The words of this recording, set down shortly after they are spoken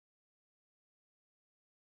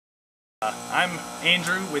I'm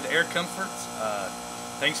Andrew with Air Comforts.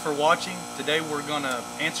 Thanks for watching. Today we're going to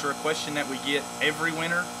answer a question that we get every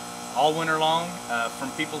winter, all winter long,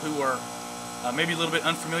 from people who are maybe a little bit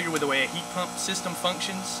unfamiliar with the way a heat pump system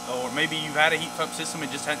functions, or maybe you've had a heat pump system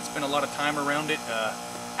and just hadn't spent a lot of time around it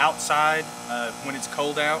outside when it's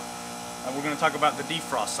cold out. We're going to talk about the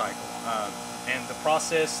defrost cycle and the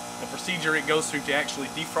process, the procedure it goes through to actually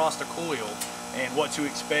defrost a coil, and what to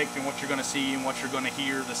expect and what you're going to see and what you're going to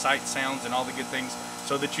hear, the sight sounds and all the good things,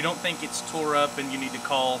 so that you don't think it's tore up and you need to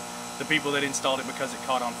call the people that installed it because it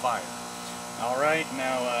caught on fire. Alright,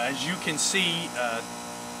 now as you can see,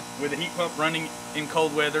 with a heat pump running in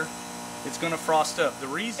cold weather, it's going to frost up. The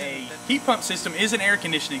reason a heat pump system is an air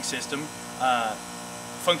conditioning system,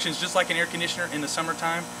 functions just like an air conditioner in the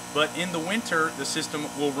summertime, but in the winter the system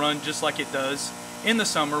will run just like it does in the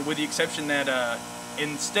summer, with the exception that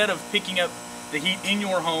instead of picking up the heat in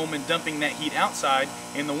your home and dumping that heat outside,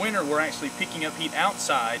 in the winter we're actually picking up heat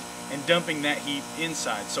outside and dumping that heat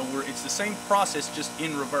inside. So it's the same process, just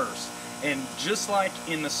in reverse. And just like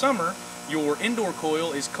in the summer, your indoor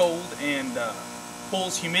coil is cold and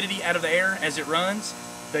pulls humidity out of the air as it runs.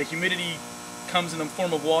 The humidity comes in the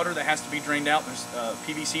form of water that has to be drained out. There's a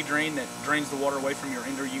PVC drain that drains the water away from your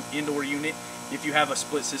indoor unit if you have a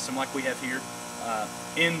split system like we have here.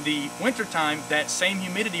 In the winter time, that same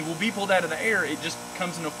humidity will be pulled out of the air. It just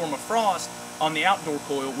comes in the form of frost on the outdoor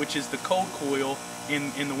coil, which is the cold coil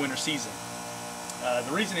in the winter season.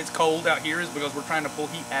 The reason it's cold out here is because we're trying to pull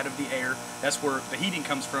heat out of the air. That's where the heating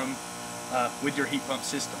comes from with your heat pump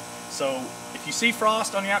system. So if you see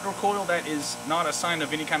frost on the outdoor coil, that is not a sign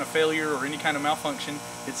of any kind of failure or any kind of malfunction.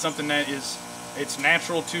 It's something that it's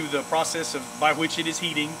natural to the process by which it is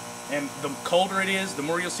heating. And the colder it is, the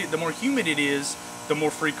more you'll see it. The more humid it is, the more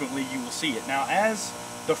frequently you will see it. Now, as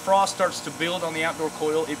the frost starts to build on the outdoor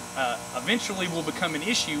coil, it eventually will become an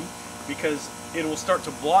issue, because it will start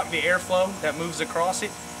to block the airflow that moves across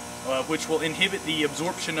it, which will inhibit the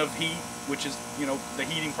absorption of heat, which is, the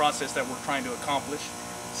heating process that we're trying to accomplish.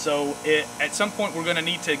 So at some point we're going to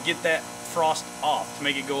need to get that frost off to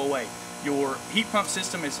make it go away. Your heat pump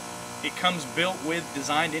system comes built with,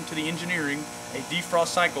 designed into the engineering, a defrost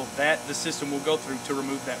cycle that the system will go through to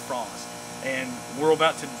remove that frost. And we're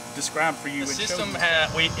about to describe for you. The system,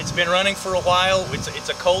 it's been running for a while. It's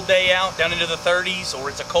a cold day out, down into the 30s, or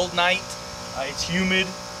it's a cold night. It's humid,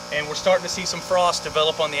 and we're starting to see some frost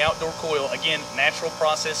develop on the outdoor coil. Again, natural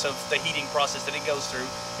process of the heating process that it goes through.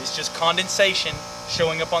 It's just condensation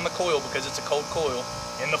showing up on the coil because it's a cold coil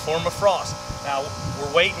in the form of frost. Now,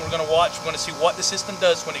 we're waiting, we're going to watch, we're going to see what the system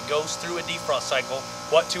does when it goes through a defrost cycle,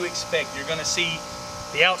 what to expect. You're going to see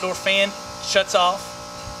the outdoor fan shuts off.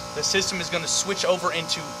 The system is going to switch over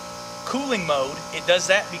into cooling mode. It does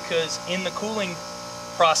that because in the cooling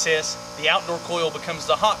process, the outdoor coil becomes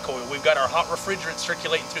the hot coil. We've got our hot refrigerant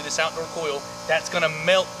circulating through this outdoor coil. That's going to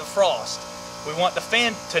melt the frost. We want the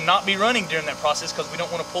fan to not be running during that process because we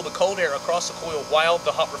don't want to pull the cold air across the coil while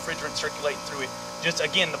the hot refrigerant circulating through it. Just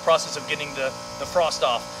again, the process of getting the frost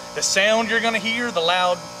off. The sound you're going to hear, the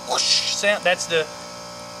loud whoosh sound, that's the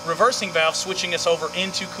reversing valve switching us over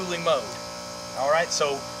into cooling mode. Alright,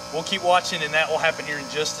 so we'll keep watching, and that will happen here in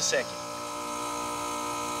just a second.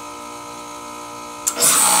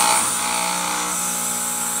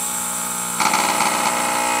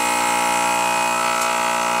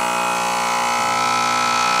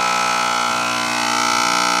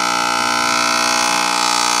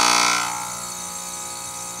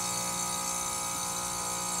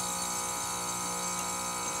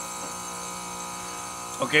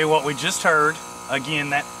 Okay, what we just heard, again,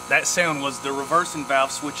 that sound was the reversing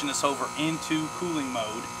valve switching us over into cooling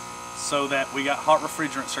mode, so that we got hot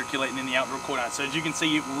refrigerant circulating in the outdoor coil. So as you can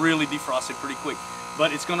see, it really defrosted pretty quick.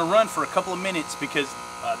 But it's going to run for a couple of minutes because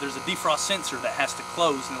there's a defrost sensor that has to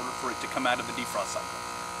close in order for it to come out of the defrost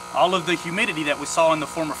cycle. All of the humidity that we saw in the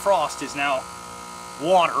form of frost is now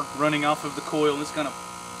water running off of the coil, and it's going to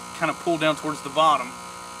kind of pull down towards the bottom.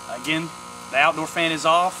 Again, the outdoor fan is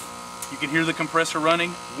off. You can hear the compressor running,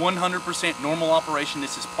 100% normal operation.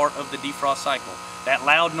 This is part of the defrost cycle. That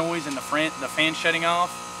loud noise and the fan shutting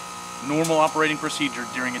off, normal operating procedure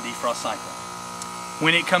during a defrost cycle.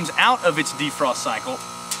 When it comes out of its defrost cycle,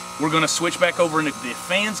 we're going to switch back over, and the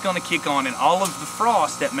fan's going to kick on, and all of the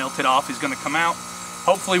frost that melted off is going to come out.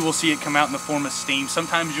 Hopefully we'll see it come out in the form of steam.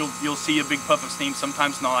 Sometimes you'll see a big puff of steam,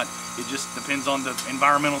 sometimes not. It just depends on the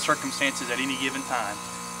environmental circumstances at any given time.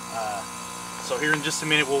 So here in just a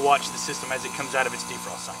minute, we'll watch the system as it comes out of its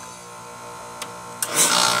defrost cycle.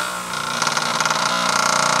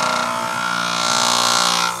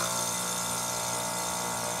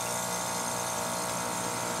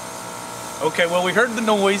 Okay, well, we heard the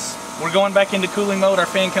noise. we're going back into cooling mode. Our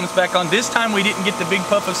fan comes back on. This time we didn't get the big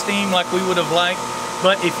puff of steam like we would have liked,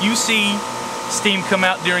 but if you see steam come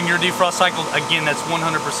out during your defrost cycle, again, that's 100%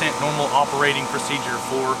 normal operating procedure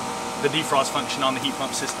for the defrost function on the heat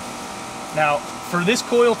pump system. Now, for this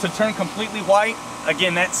coil to turn completely white,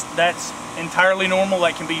 again, that's entirely normal.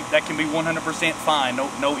 That can be 100% fine.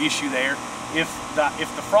 No issue there. If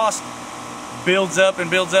the frost builds up and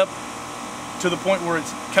builds up to the point where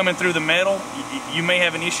it's coming through the metal, you may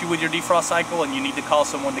have an issue with your defrost cycle and you need to call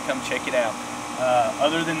someone to come check it out.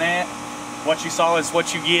 Other than that, what you saw is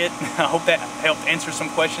what you get. I hope that helped answer some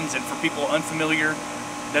questions, and for people unfamiliar,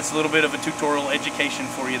 that's a little bit of a tutorial education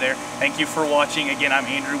for you there. Thank you for watching. Again, I'm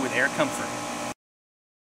Andrew with Air Comfort.